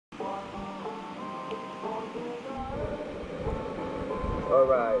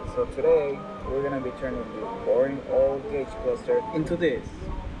Alright, so today we're gonna be turning this boring old gauge cluster into this,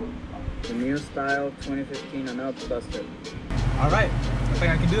 the new style 2015 and up cluster. Alright, I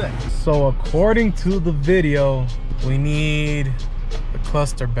think I can do that. So according to the video, we need the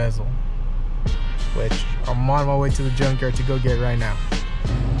cluster bezel, which I'm on my way to the junkyard to go get right now.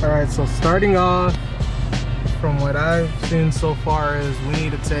 Alright, so starting off, from what I've seen so far, is we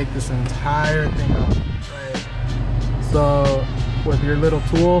need to take this entire thing off, right? So with your little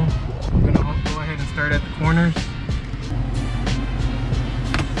tool, I'm gonna go ahead and start at the corners.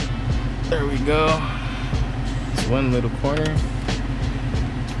 There we go. It's one little corner.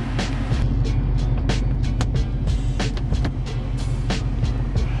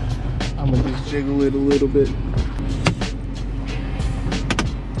 I'm gonna just jiggle it a little bit.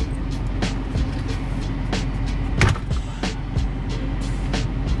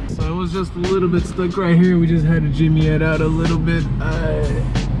 So it was just a little bit stuck right here. We just had to jimmy it out a little bit.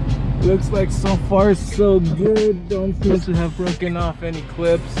 Looks like so far so good. Don't seem to have broken off any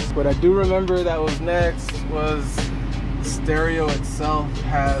clips. What I do remember that was next was the stereo itself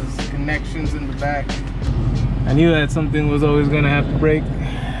has connections in the back. I knew that something was always gonna have to break.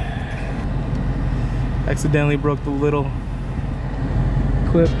 Accidentally broke the little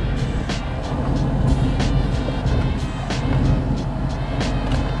clip.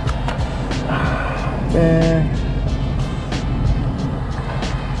 Man.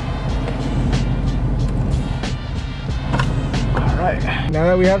 Alright, now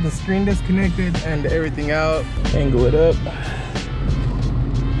that we have the screen disconnected and everything out, angle it up.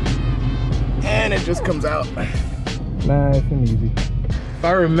 And it just comes out. Nice and easy. If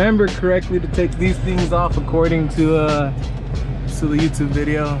I remember correctly to take these things off according to the YouTube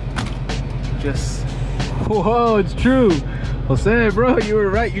video, just, whoa, it's true. Jose, bro, you were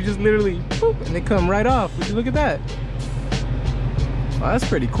right. You just literally, boop, and they come right off. Would you look at that? Wow, that's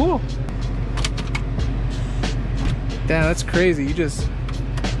pretty cool. Damn, that's crazy. You just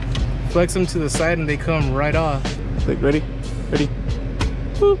flex them to the side and they come right off. Look, ready? Ready?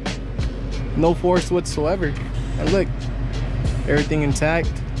 Boop. No force whatsoever. And look, everything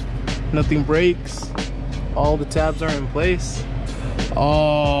intact. Nothing breaks. All the tabs are in place.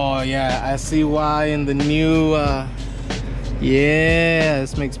 Oh, yeah, I see why in the new, yeah,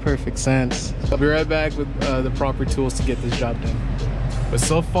 this makes perfect sense. I'll be right back with the proper tools to get this job done. But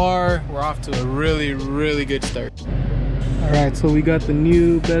so far, we're off to a really, really good start. All right, so we got the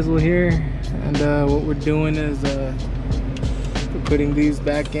new bezel here, and what we're doing is we're putting these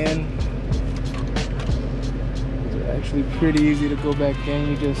back in. They're actually pretty easy to go back in.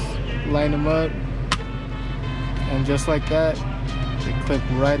 You just line them up, and just like that, they clip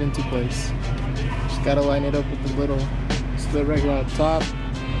right into place. Just gotta line it up with the little slit right here on top.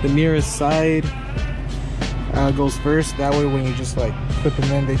 The nearest side goes first. That way when you just like clip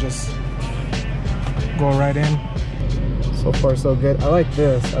them in, they just go right in. So far so good. I like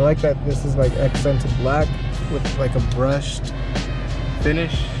this. I like that this is like accented black with like a brushed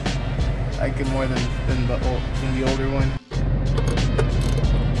finish. I like it more than the older one.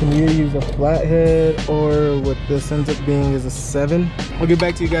 Can you use a flathead, or what this ends up being is a 7. I'll get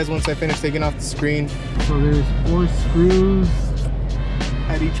back to you guys once I finish taking off the screen. So there's 4 screws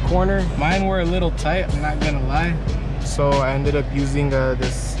at each corner. Mine were a little tight, I'm not gonna lie. So I ended up using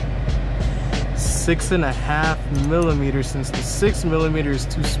this 6.5 millimeters, since the 6 millimeter is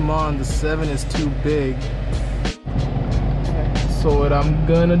too small and the 7 is too big. So what I'm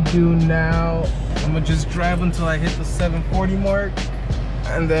gonna do now, I'm gonna just drive until I hit the 740 mark,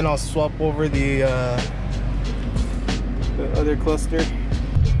 and then I'll swap over the other cluster.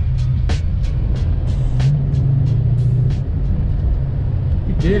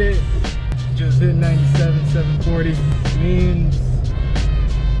 You did it. Just hit 97, 740. Means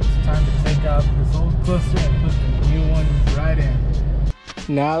it's time to take out this old cluster and put the new one right in.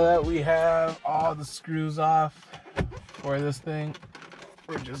 Now that we have all the screws off for this thing,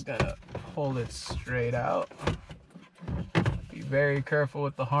 we're just gonna pull it straight out. Be very careful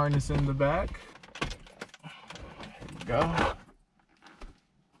with the harness in the back. There we go.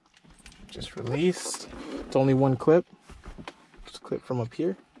 Just released. It's only one clip. Just clip from up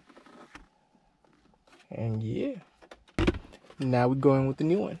here. And yeah. Now we're going with the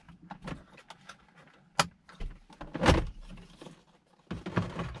new one.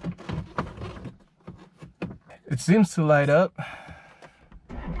 It seems to light up.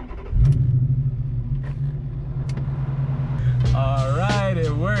 All right,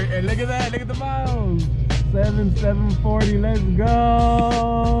 it worked. And look at that, look at the miles. 740, let's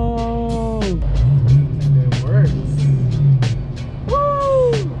go. And it works.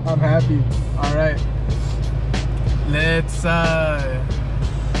 Woo! I'm happy. All right, let's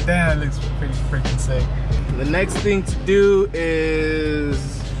That looks pretty freaking sick. The next thing to do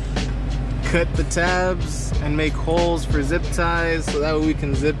is cut the tabs and make holes for zip ties so that way we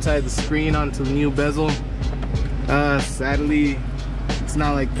can zip tie the screen onto the new bezel. Sadly, it's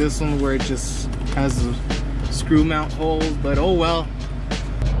not like this one where it just has a screw mount holes, but oh well.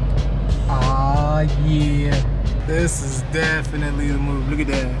 Ah yeah, this is definitely the move. Look at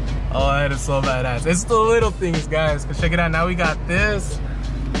that. Oh, that is so badass. It's the little things, guys, because check it out. Now we got this.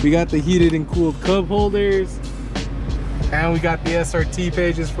 We got the heated and cooled cup holders. And we got the SRT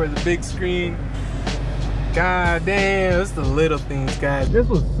pages for the big screen. God damn, it's the little things, guys. This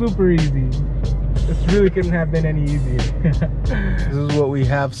was super easy. This really couldn't have been any easier. This is what we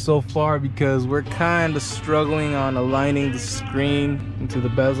have so far because we're kind of struggling on aligning the screen into the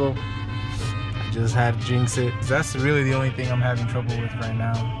bezel. I just had to jinx it. That's really the only thing I'm having trouble with right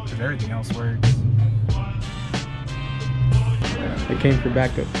now because everything else works. It came for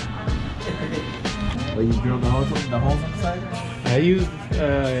backup. Well, you drilled the holes inside? I used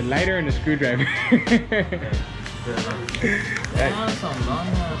a lighter and a screwdriver.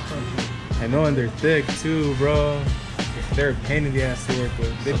 I know, and they're thick too, bro. They're a pain in the ass to work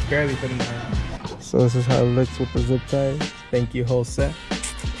with. They barely fit in the hand. So this is how it looks with the zip ties. Thank you, whole set.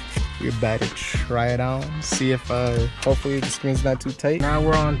 We're about to try it out, see if hopefully the screen's not too tight. Now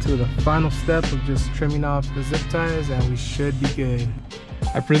we're on to the final step of just trimming off the zip ties and we should be good.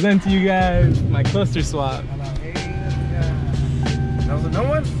 I present to you guys my cluster swap. That was a new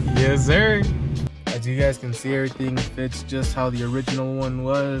one? Yes, sir. As you guys can see, everything fits just how the original one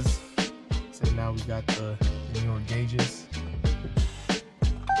was. So now we got the newer gauges.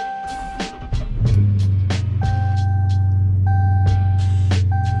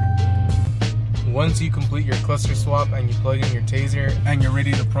 Once you complete your cluster swap and you plug in your Tazer and you're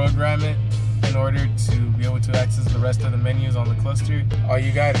ready to program it in order to be able to access the rest of the menus on the cluster, all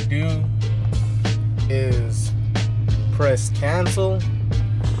you gotta do is press cancel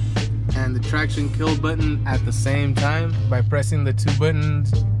and the traction kill button at the same time. By pressing the two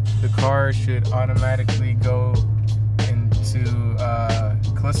buttons, the car should automatically go into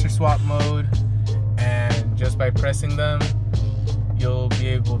cluster swap mode, and just by pressing them, you'll be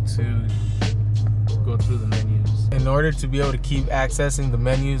able to go through the menus. In order to be able to keep accessing the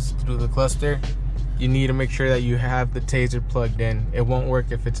menus through the cluster, you need to make sure that you have the Tazer plugged in. It won't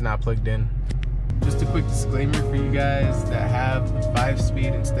work if it's not plugged in. Just a quick disclaimer for you guys that have the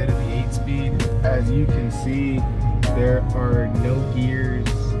 5-speed instead of the 8-speed. As you can see, there are no gears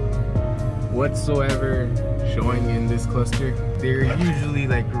whatsoever showing in this cluster. They're usually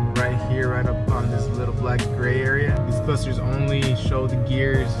like right here, right up on this little black gray area. These clusters only show the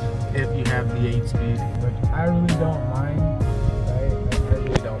gears if you have the 8-speed, which I really don't mind, right? I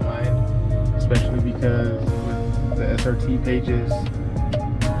really don't mind, especially because with the SRT pages,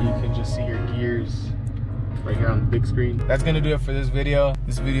 you can just see your gears right here on the big screen. That's gonna do it for this video.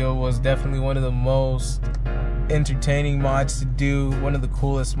 This video was definitely one of the most entertaining mods to do, one of the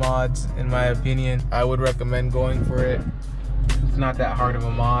coolest mods in my opinion. I would recommend going for it. It's not that hard of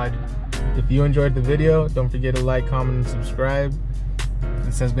a mod. If you enjoyed the video, don't forget to like, comment, and subscribe.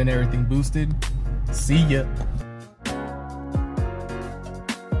 This has been Everything Boosted. See ya.